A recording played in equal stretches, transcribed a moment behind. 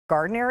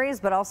garden areas,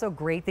 but also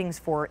great things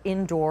for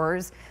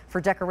indoors,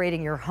 for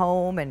decorating your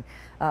home and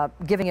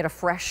giving it a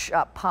fresh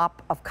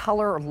pop of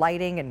color or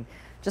lighting and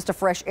just a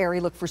fresh, airy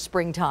look for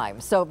springtime.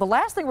 So the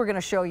last thing we're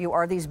going to show you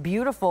are these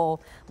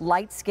beautiful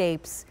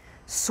Lightscapes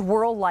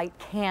Swirl light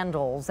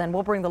candles, and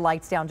we'll bring the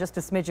lights down just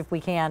a smidge if we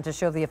can to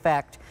show the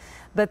effect.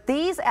 But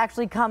these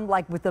actually come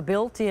like with the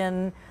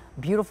built-in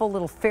beautiful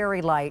little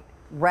fairy light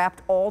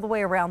wrapped all the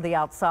way around the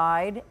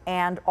outside,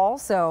 and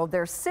also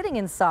they're sitting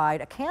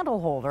inside a candle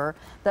holder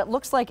that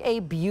looks like a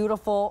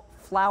beautiful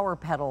flower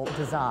petal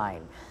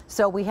design.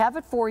 So we have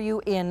it for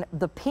you in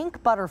the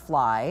pink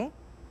butterfly.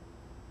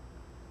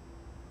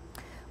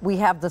 We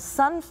have the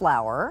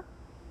sunflower.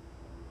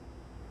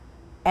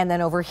 And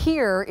then over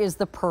here is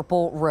the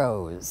purple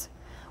rose,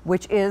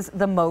 which is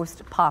the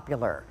most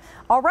popular.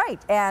 All right,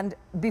 and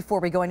before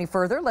we go any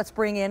further, let's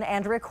bring in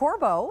Andrea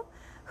Corbo,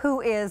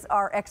 who is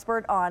our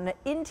expert on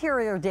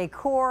interior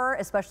decor,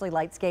 especially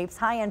Lightscapes.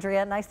 Hi,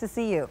 Andrea, nice to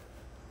see you.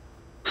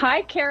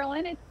 Hi,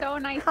 Carolyn. It's so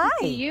nice to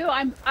see you.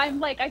 I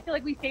feel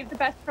like we saved the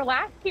best for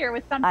last here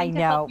with something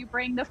to help you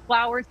bring the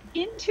flowers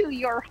into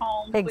your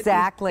home.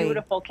 Exactly. With these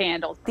beautiful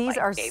candles. These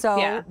are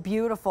so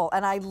beautiful.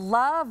 And I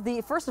love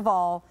first of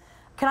all,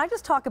 can I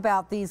just talk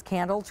about these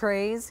candle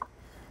trays?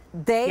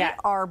 They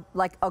are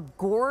like a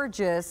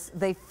gorgeous,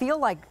 they feel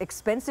like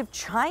expensive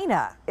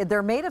china.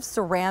 They're made of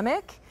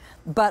ceramic,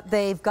 but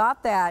they've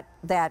got that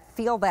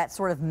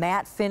sort of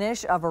matte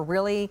finish of a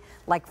really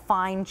like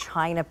fine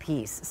china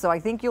piece. So I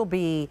think you'll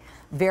be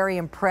very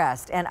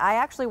impressed. And I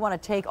actually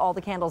want to take all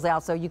the candles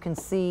out so you can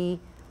see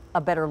a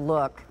better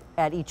look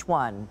at each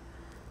one.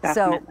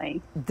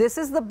 Definitely. So this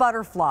is the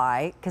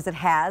butterfly because it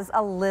has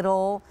a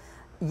little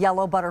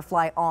yellow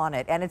butterfly on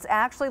it, and it's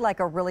actually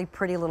like a really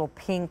pretty little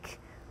pink,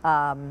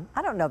 I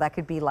don't know, that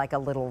could be like a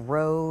little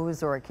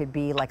rose or it could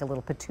be like a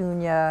little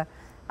petunia.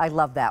 I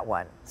love that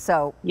one.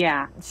 So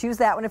yeah, choose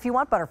that one if you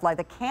want butterfly.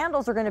 The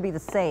candles are going to be the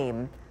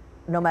same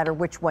no matter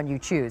which one you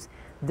choose.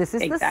 This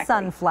is the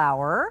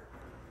sunflower.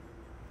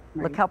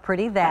 Right. Look how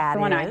pretty that is. That's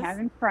the one I have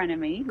in front of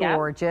me.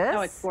 Gorgeous. Yep.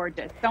 Oh, it's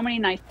gorgeous. So many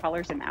nice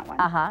colors in that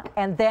one.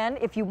 And then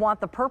if you want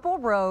the purple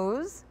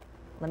rose,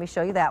 let me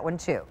show you that one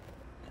too.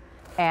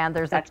 And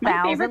there's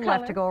 1,000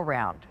 left to go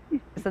around.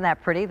 Isn't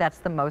that pretty? That's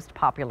the most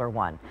popular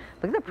one.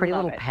 Look at the pretty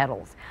little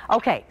petals.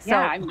 Okay, so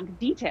yeah, I mean,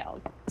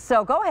 detailed.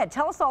 So go ahead,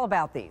 tell us all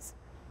about these.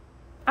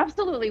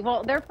 Absolutely.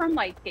 Well, they're from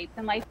Lightscapes,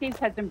 and Lightscapes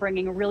has been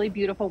bringing really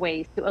beautiful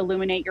ways to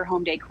illuminate your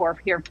home decor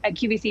here at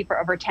QVC for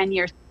over 10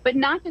 years. But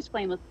not just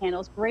flameless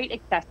candles, great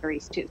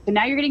accessories too. So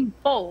now you're getting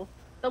both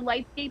the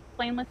Lightscapes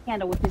Flameless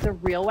Candle, which is a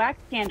real wax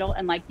candle,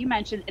 and like you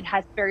mentioned, it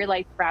has fairy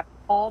lights wrapped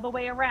all the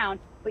way around.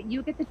 But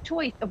you get the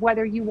choice of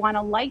whether you want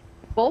to light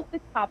both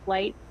the top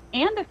light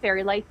and the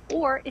fairy lights,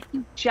 or if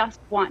you just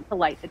want to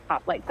light the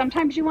top light.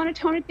 Sometimes you want to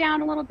tone it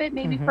down a little bit,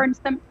 maybe for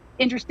some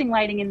interesting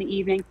lighting in the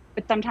evening,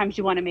 but sometimes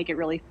you want to make it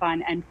really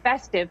fun and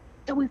festive.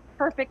 So we've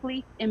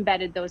perfectly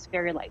embedded those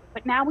fairy lights.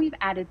 But now we've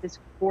added this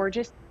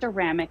gorgeous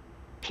ceramic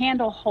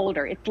candle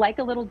holder. It's like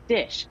a little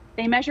dish.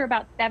 They measure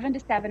about 7 to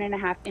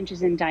 7.5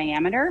 inches in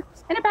diameter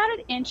and about 1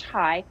 inch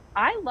high.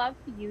 I love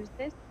to use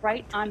this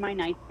right on my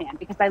nightstand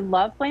because I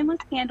love flameless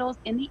candles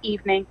in the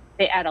evening.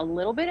 They add a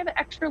little bit of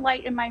extra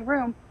light in my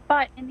room,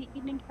 but in the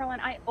evening,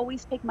 Carolyn, I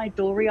always take my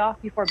jewelry off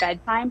before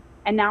bedtime,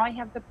 and now I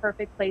have the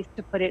perfect place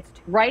to put it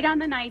right on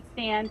the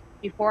nightstand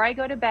before I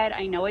go to bed.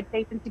 I know it's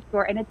safe and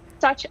secure, and it's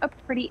such a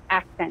pretty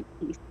accent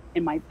piece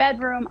in my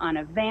bedroom, on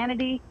a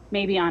vanity,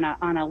 maybe on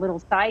a little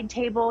side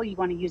table. You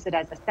want to use it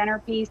as a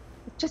centerpiece.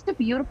 It's just a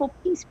beautiful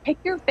piece. Pick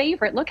your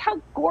favorite. Look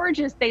how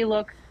gorgeous they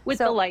look with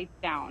the lights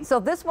down. So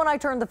this one I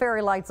turned the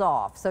fairy lights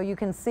off, so you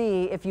can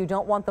see if you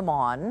don't want them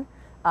on.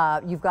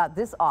 You've got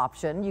this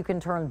option. You can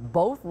turn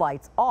both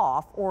lights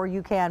off, or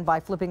you can,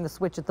 by flipping the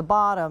switch at the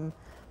bottom,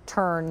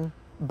 turn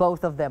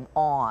both of them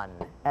on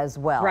as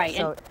well. Right,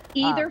 so, and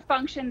either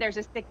function, there's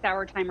a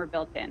 6-hour timer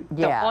built in.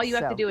 So all you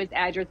have to do is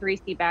add your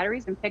 3C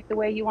batteries and pick the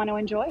way you want to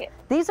enjoy it.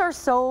 These are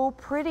so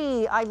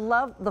pretty. I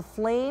love, the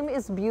flame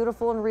is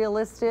beautiful and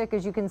realistic,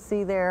 as you can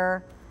see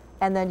there.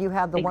 And then you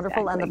have the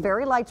wonderful, and the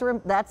fairy lights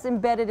are, that's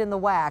embedded in the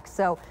wax.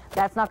 So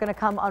that's not going to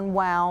come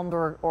unwound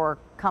or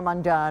come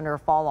undone or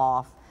fall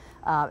off.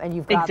 And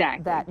you've got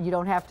that, you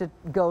don't have to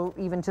go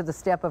even to the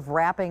step of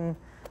wrapping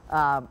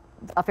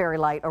a fairy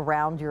light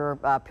around your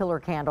pillar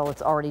candle.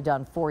 It's already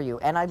done for you.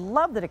 And I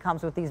love that it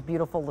comes with these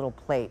beautiful little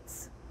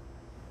plates.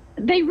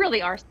 They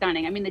really are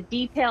stunning. I mean, the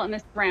detail in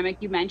the ceramic,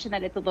 you mentioned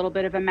that it's a little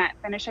bit of a matte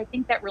finish. I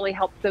think that really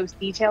helps those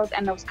details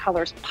and those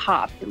colors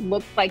pop. It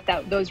looks like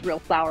those real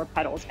flower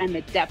petals, and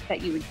the depth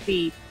that you would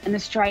see and the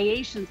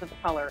striations of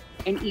color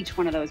in each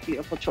one of those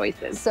beautiful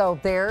choices. So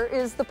there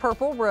is the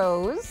purple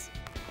rose.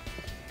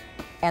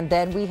 And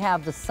then we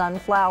have the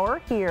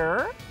sunflower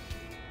here.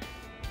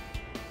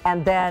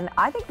 And then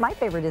I think my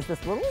favorite is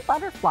this little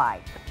butterfly.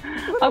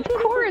 Of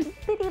course.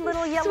 Bitty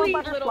little yellow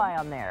butterfly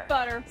on there.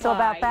 So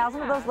about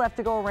 1,000 of those left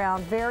to go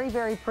around. Very,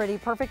 very pretty.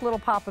 Perfect little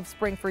pop of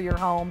spring for your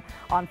home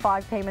on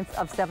 5 payments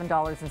of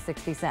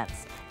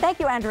 $7.60. Thank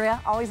you,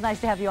 Andrea. Always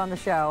nice to have you on the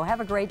show.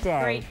 Have a great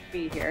day. Great to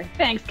be here.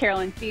 Thanks,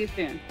 Carolyn. See you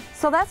soon.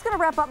 So that's going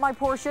to wrap up my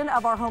portion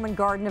of our home and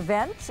garden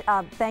event.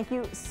 Thank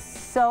you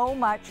so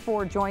much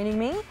for joining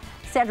me.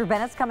 Sandra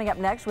Bennett's coming up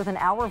next with an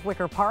hour of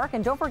Wicker Park.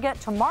 And don't forget,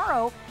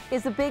 tomorrow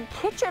is a big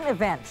kitchen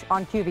event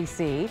on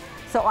QVC.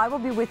 So I will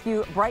be with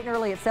you bright and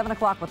early at 7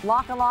 o'clock with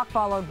Lock and Lock,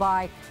 followed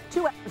by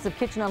 2 hours of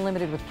Kitchen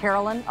Unlimited with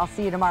Carolyn. I'll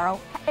see you tomorrow.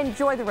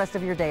 Enjoy the rest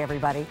of your day,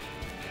 everybody.